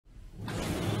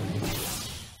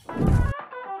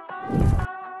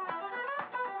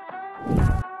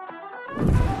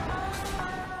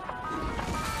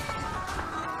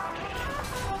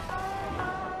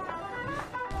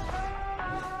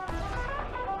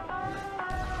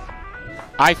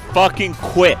I fucking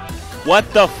quit. What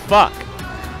the fuck?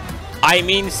 I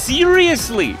mean,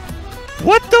 seriously.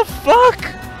 What the fuck?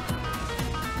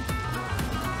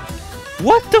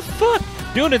 What the fuck?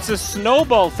 Dude, it's a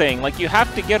snowball thing. Like, you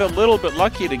have to get a little bit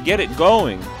lucky to get it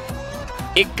going.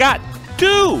 It got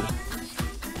 2.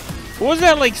 What was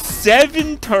that, like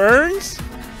 7 turns?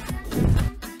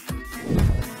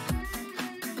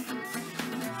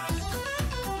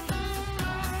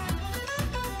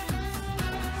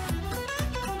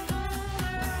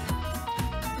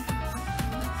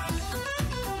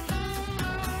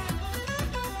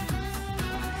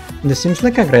 This seems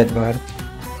like a great board.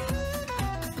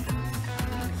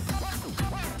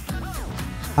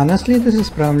 Honestly, this is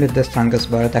probably the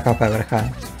strongest board I have ever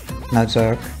had. No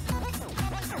joke.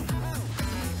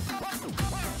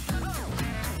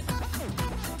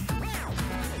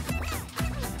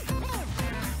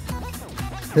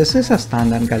 This is a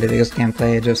standard Galivix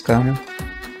gameplay, just come.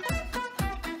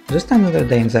 Just another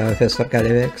day in the office for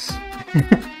Galivix.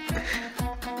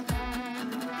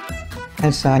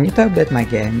 And so I need to update my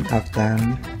game after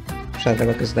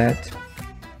Shadowbook is dead.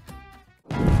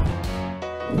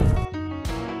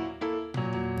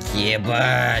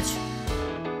 Ебать!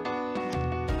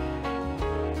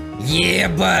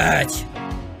 Ебать!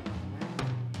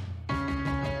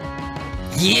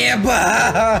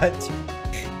 Ебать!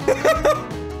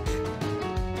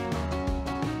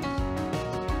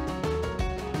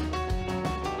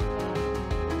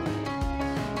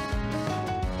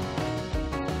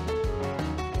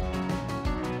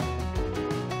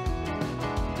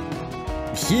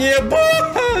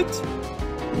 Ебать!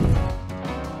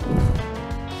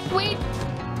 Wait,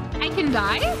 I can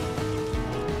die?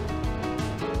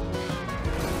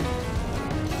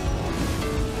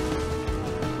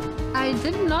 I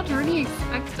did not really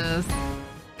expect this.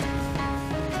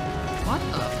 What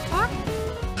the fuck?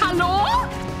 Hello?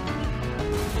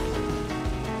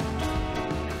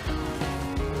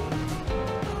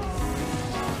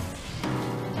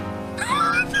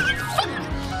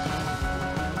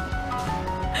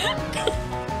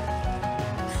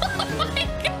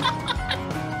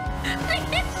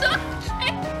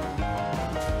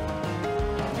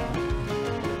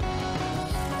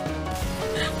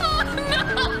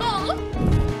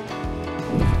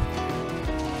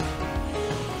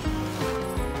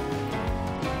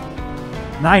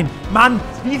 Nein, Mann!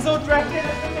 Wieso trackt ihr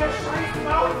das in der scheiß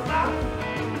Maus ab?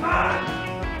 Mann!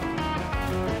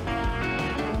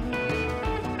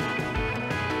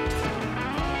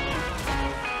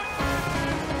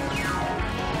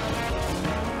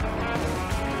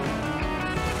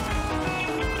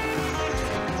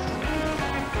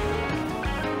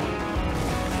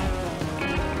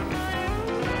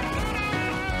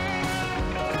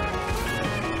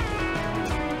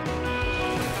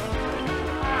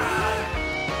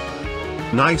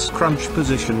 Nice crunch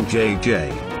position,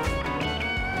 JJ.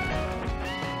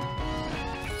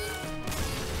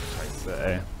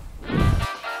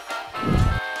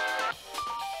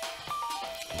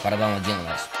 Продам один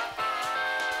раз.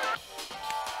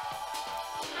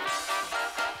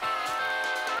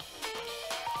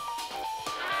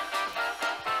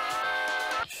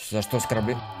 За что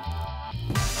скорбли?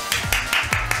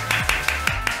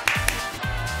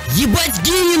 Ебать,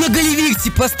 гений на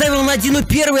Галивиксе! Поставил на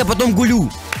 1-1, а потом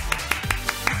гулю.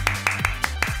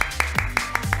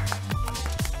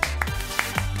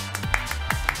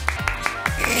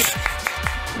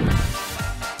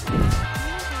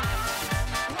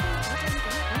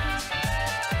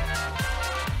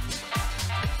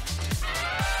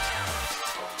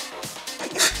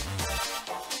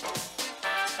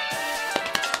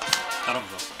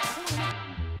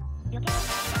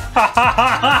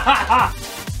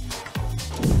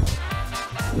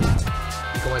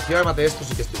 Y como encima me mate esto,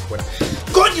 sí que estoy fuera.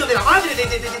 ¡Coño de la madre!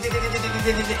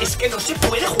 Es que no se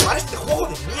puede jugar este juego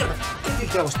de mierda. ¿Qué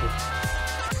filtrabas tú?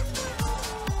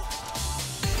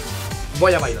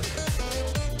 Voy a bailar.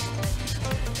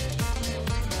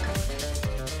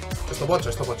 Esto pocho.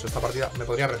 Esta partida me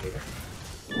podría rendir,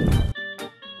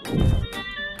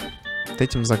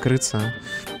 Этим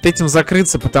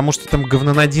закрыться, потому что там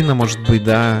говнонадина может быть,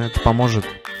 да, это поможет.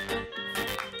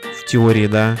 В теории,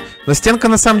 да. Но стенка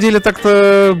на самом деле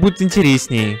так-то будет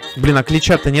интересней. Блин, а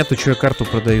клича-то нету, что я карту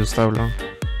продаю, ставлю.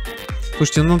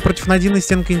 Слушайте, ну против Надины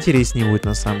стенка интереснее будет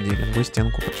на самом деле. Будет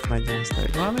стенку против Надины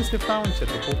ставить. Ну, а если в таунте,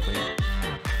 то похуй.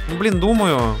 Ну, блин,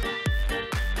 думаю.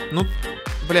 Ну,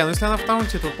 бля, ну если она в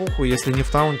таунте, то похуй. Если не в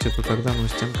таунте, то тогда, ну,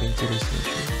 стенка интереснее.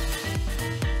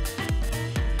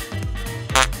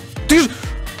 Ты ж...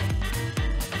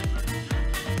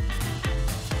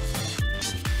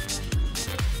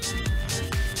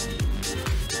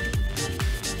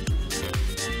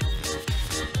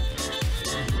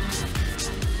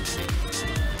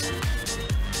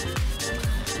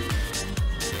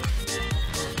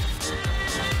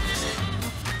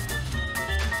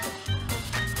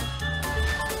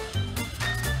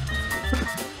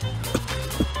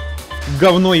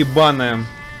 говно ебаное.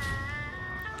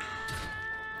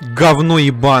 Говно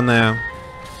ебаное.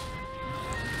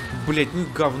 Блять, ну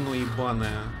говно ебаное.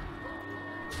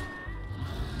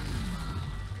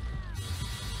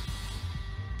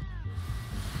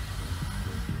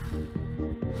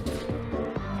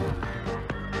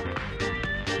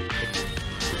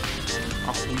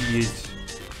 Охуеть.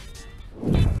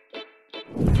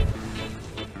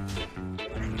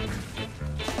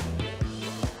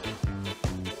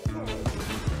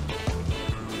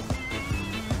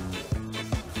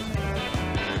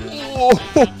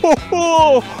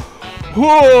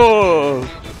 Whoa!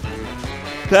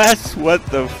 That's what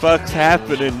the fuck's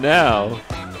happening now.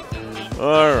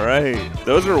 Alright.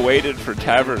 Those are weighted for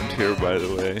tavern tier, by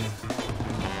the way.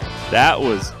 That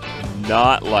was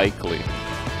not likely.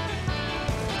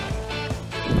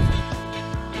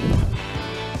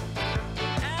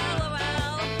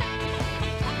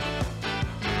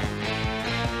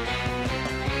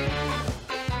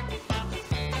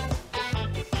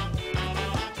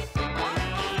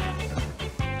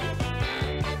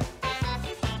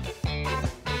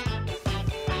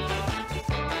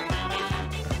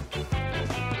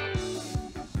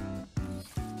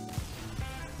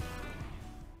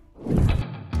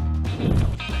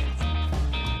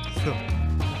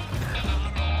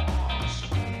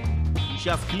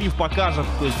 Сейчас Клифф покажет,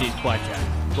 кто здесь батя.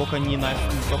 Только не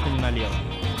налево.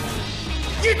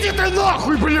 Иди ты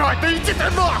нахуй, блядь! Да иди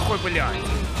ты нахуй, блядь!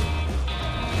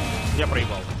 Я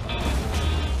проебал.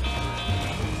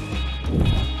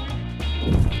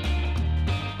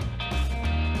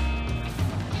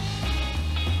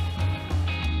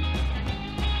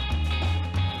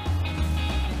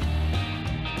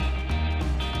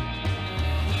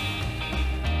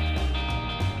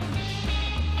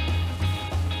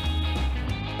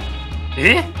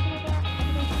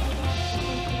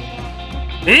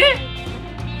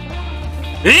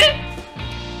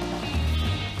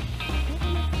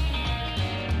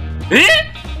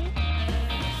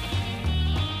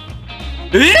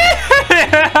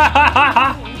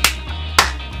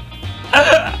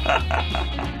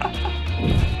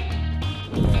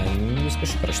 Не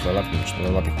спеши, короче, лапа, потому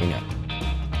что лапа хуйня.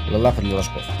 Лапа для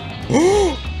ложков.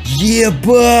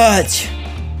 Ебать!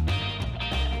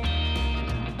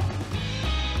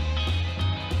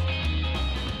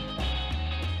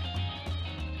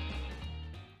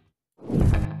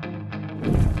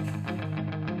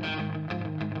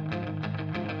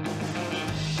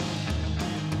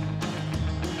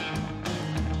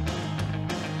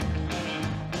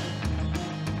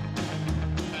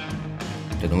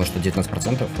 Ты думаешь, что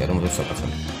 19%? Я думаю, тут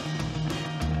 100%.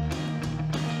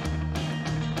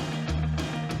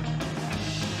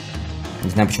 Не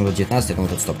знаю, почему тут 19, я думаю,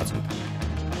 тут 100%.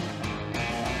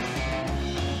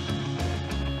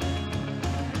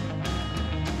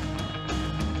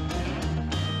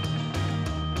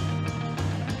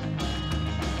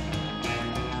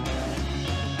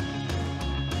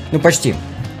 Ну, почти.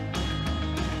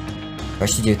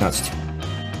 Почти 19.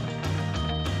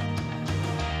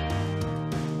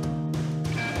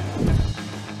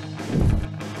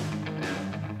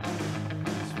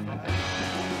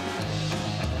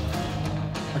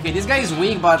 Okay, this guy is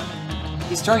weak, but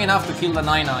he's strong enough to kill the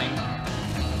 9-9.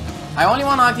 I only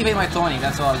want to activate my Tony,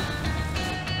 that's all.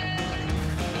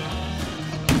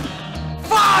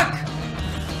 Fuck!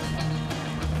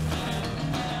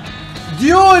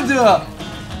 Dude!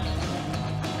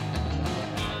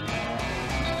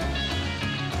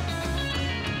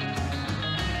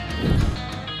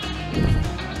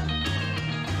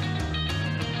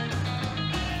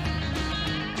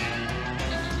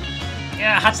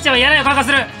や8点は嫌な予感が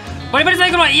する。バリバリ最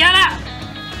後のは嫌だ。や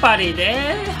っぱり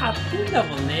ね、8点だ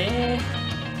もんね。